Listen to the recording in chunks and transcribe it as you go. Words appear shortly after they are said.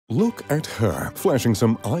Look at her, flashing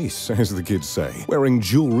some ice, as the kids say, wearing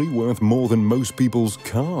jewelry worth more than most people's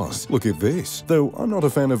cars. Look at this. Though I'm not a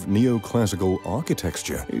fan of neoclassical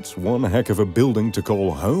architecture, it's one heck of a building to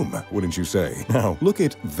call home, wouldn't you say? Now, look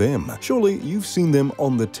at them. Surely you've seen them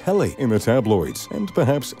on the telly, in the tabloids, and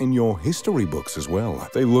perhaps in your history books as well.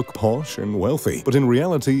 They look posh and wealthy, but in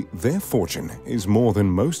reality, their fortune is more than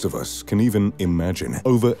most of us can even imagine.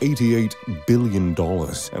 Over $88 billion,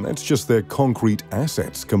 and that's just their concrete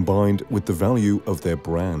assets combined with the value of their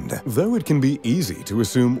brand. Though it can be easy to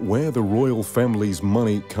assume where the royal family's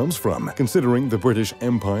money comes from, considering the British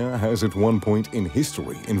Empire has at one point in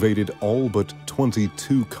history invaded all but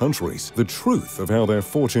 22 countries, the truth of how their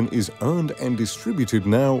fortune is earned and distributed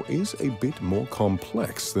now is a bit more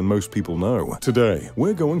complex than most people know. Today,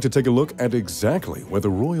 we're going to take a look at exactly where the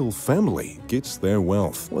royal family gets their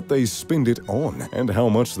wealth, what they spend it on, and how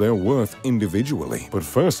much they're worth individually. But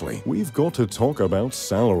firstly, we've got to talk about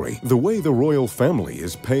salary. The way the royal family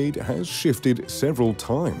is paid has shifted several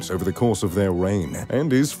times over the course of their reign,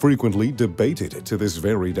 and is frequently debated to this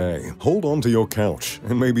very day. Hold on to your couch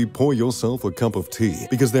and maybe pour yourself a cup of tea,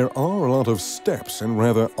 because there are a lot of steps and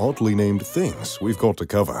rather oddly named things we've got to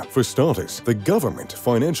cover. For starters, the government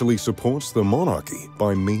financially supports the monarchy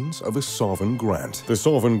by means of a sovereign grant. The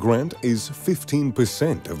sovereign grant is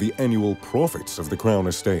 15% of the annual profits of the Crown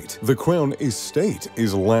Estate. The Crown Estate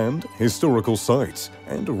is land, historical sites,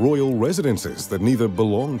 and royal residences that neither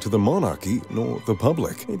belong to the monarchy nor the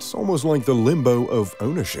public. It's almost like the limbo of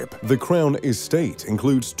ownership. The Crown Estate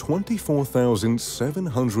includes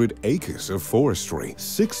 24,700 acres of forestry,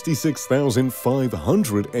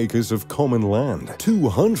 66,500 acres of common land,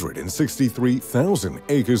 263,000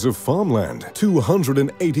 acres of farmland,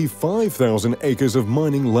 285,000 acres of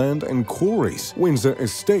mining land and quarries, Windsor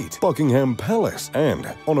Estate, Buckingham Palace,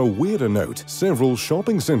 and, on a weirder note, several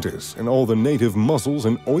shopping centres and all the native mussels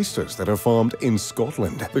and oysters that are farmed in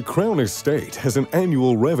Scotland. The Crown Estate has an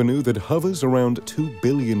annual revenue that hovers around $2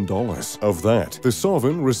 billion. Of that, the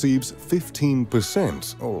sovereign receives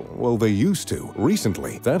 15%, or, well, they used to.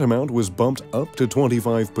 Recently, that amount was bumped up to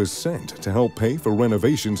 25% to help pay for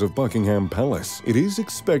renovations of Buckingham Palace. It is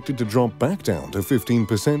expected to drop back down to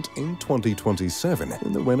 15% in 2027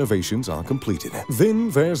 when the renovations are completed. Then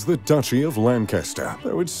there's the Duchy of Lancaster.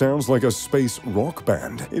 Though it sounds like a space rock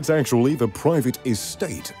band, it's actually the private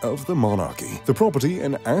estate of the monarchy. The property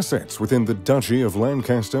and assets within the Duchy of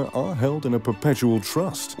Lancaster are held in a perpetual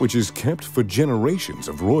trust, which is kept for generations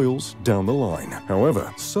of royals down the line.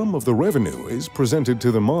 However, some of the revenue is presented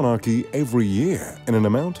to the monarchy every year in an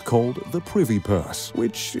amount called the Privy Purse,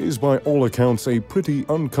 which is by all accounts a pretty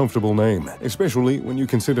uncomfortable name, especially when you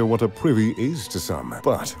consider what a privy is to some.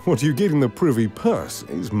 But what you get in the Privy Purse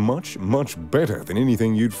is much, much better than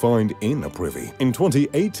anything you'd find in a privy. In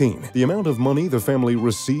 2018, the amount of money the family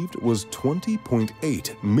received was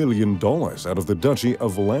 $20.8 million out of the Duchy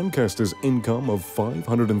of Lancaster's income of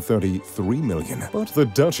 $533 million. But the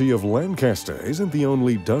Duchy of Lancaster isn't the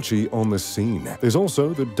only duchy on the scene. There's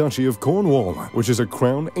also the Duchy of Cornwall, which is a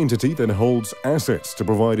crown entity that holds assets to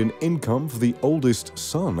provide an income for the oldest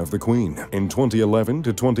son of the Queen. In 2011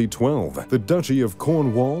 to 2012, the Duchy of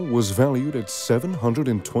Cornwall was valued at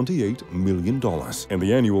 $728 million, and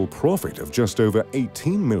the annual profit of just over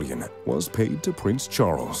 $18 million was paid to Prince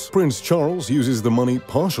Charles. Prince Charles uses the money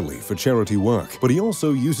partially for charity work, but he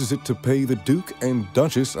also uses it to pay the Duke and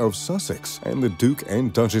Duchess of Sussex and the Duke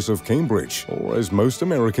and Duchess of Cambridge, or as most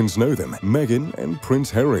Americans know them, Meghan and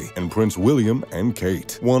Prince Harry, and Prince William and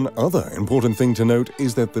Kate. One other important thing to note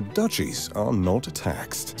is that the duchies are not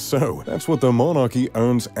taxed. So that's what the monarchy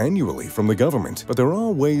earns annually from the government, but there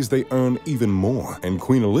are ways they earn even more, and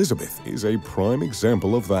Queen Elizabeth is a prime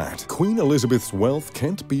example of that. Queen Elizabeth's wealth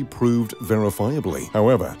can't be proved verifiably.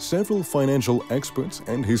 However, several financial experts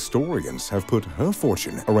and historians have put her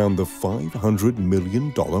fortune around the $500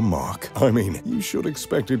 million mark. I mean, you should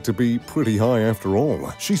expect it to be pretty high after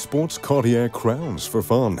all. She sports Cartier crowns for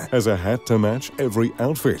fun, has a hat to match every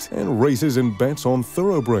outfit, and races and bets on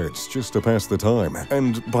thoroughbreds just to pass the time.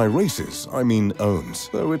 And by races, I mean owns,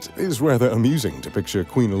 though it is rather amusing to picture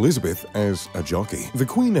Queen Elizabeth as a jockey. The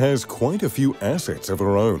Queen has quite a few assets of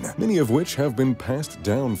her own, many of which have been passed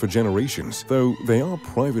down for generations, though they are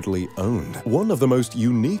privately owned. One of the most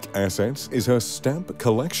unique assets is her stamp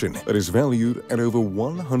collection that is valued at over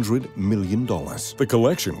 $100 million. The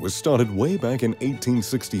collection was started way back in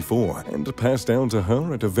 1864 and passed down to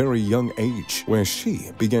her at a very young age, where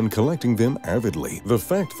she began collecting them avidly. The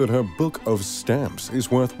fact that her book of stamps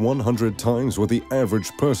is worth 100 times what the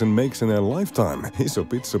average person makes in their lifetime is a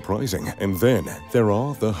bit surprising. And then there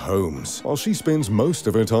are the homes. While she spends most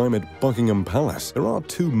of her time at Buckingham Palace, there are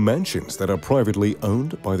two mansions that are privately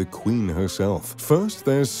owned by the Queen herself. First,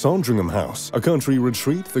 there's Sandringham House, a country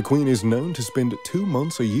retreat the Queen is known to spend 2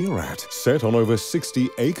 months a year at, set on over 60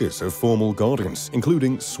 acres of formal gardens,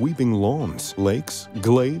 including sweeping lawns, lakes,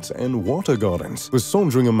 glades, and water gardens. The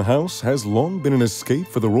Sandringham House has long been an escape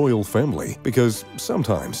for the royal family because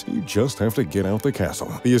sometimes you just have to get out the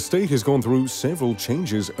castle. The estate has gone through several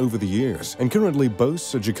changes over the years and currently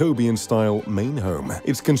boasts a Jacobean-style main home.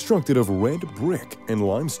 It's constructed of red brick and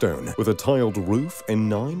limestone with a tiled roof and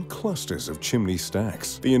 9 clusters of chimney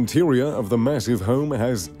stacks. The interior of the massive home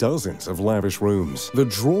has dozens of lavish rooms. The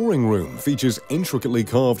drawing room features intricately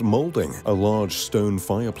carved molding, a large stone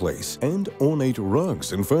fireplace, and ornate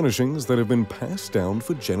rugs and furnishings that have been passed down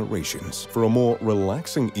for generations. For a more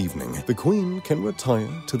relaxing evening, the Queen can retire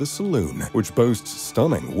to the saloon, which boasts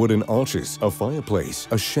stunning wooden arches, a fireplace,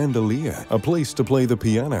 a chandelier, a place to play the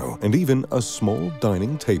piano, and even a small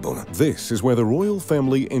dining table. This is where the royal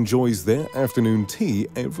family enjoys their afternoon tea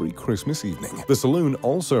every Christmas evening. The saloon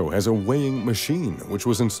also has a weighing machine, which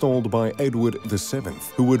was installed by Edward VII,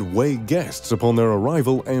 who would weigh guests upon their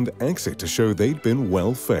arrival and exit to show they'd been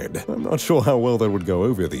well fed. I'm not sure how well that would go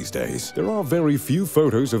over these days. There are very few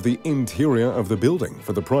photos of the interior of the building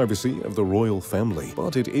for the privacy of the royal family,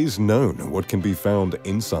 but it is known what can be found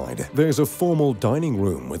inside. There's a formal dining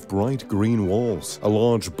room with bright green walls, a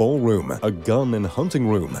large ballroom, a gun and hunting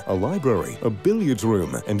room, a library, a billiards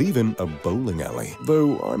room, and even a bowling alley.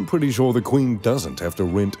 Though I'm pretty sure the Queen doesn't have to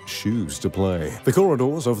rent shoes to play. The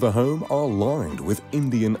corridors of the home are lined with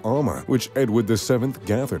Indian armor, which Edward VII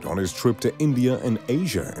gathered on his trip to India and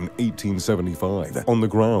Asia in 1875. On the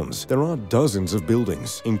grounds, there are dozens of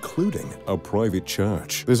buildings, including a private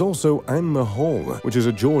church. There's also Anne Hall, which is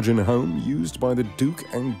a Georgian home used by the Duke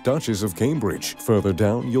and Duchess of Cambridge. Further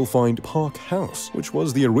down, you'll find Park House, which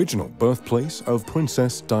was the original birthplace of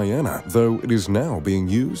Princess Diana, though it is now being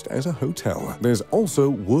used as a hotel. There's also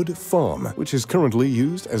Wood Farm, which is currently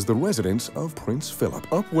used as the residence of Prince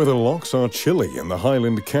Philip. Up where the lochs are chilly and the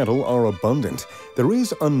Highland cattle are abundant, there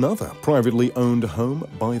is another privately owned home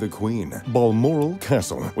by the Queen, Balmoral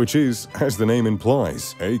Castle, which is, as the name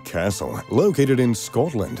implies, a castle. Located in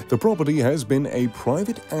Scotland, the property has been a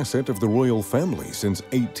private asset of the royal family since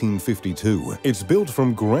 1852. It's built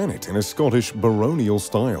from granite in a Scottish baronial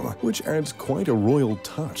style, which adds quite a royal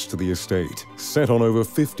touch to the estate. Set on over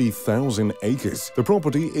 50,000 acres, the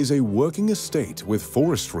property is a working estate with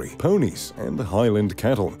forestry, ponies, and Highland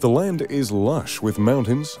cattle. The land is lush with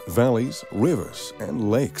mountains, valleys, rivers,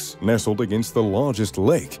 and lakes. Nestled against the largest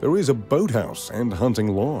lake, there is a boathouse and hunting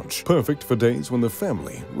lodge, perfect for days when the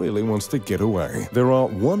family really wants to get away. There are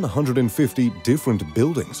 150 different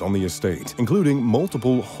buildings on the estate, including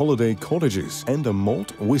multiple holiday cottages and a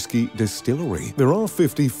malt whiskey distillery. There are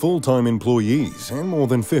 50 full-time employees and more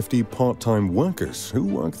than 50 part-time workers who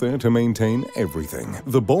work there to maintain everything.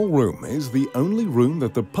 The ballroom is the only room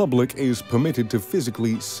that the public is permitted to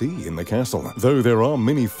physically see in the castle, though there are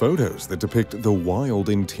many photos that depict the wild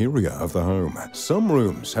interior of the home. Some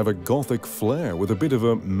rooms have a Gothic flair with a bit of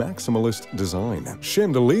a maximalist design.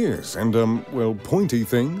 Chandeliers and, well, pointy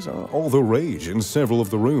things are all the rage in several of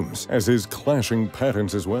the rooms, as is clashing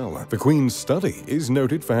patterns as well. The Queen's study is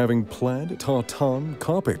noted for having plaid tartan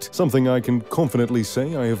carpet, something I can confidently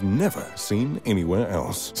say I have never seen anywhere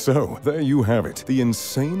else. So, there you have it, the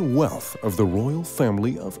insane wealth of the royal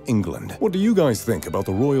family of England. What do you guys think about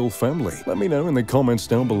the royal family? Let me know in the comments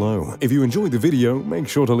down below. If you enjoyed the video, make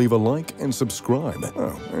sure to leave a like and subscribe.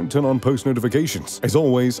 Oh, and turn on post notifications. As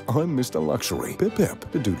always, I'm Mr. Luxury. Pip pip,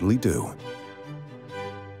 the doodly-doo.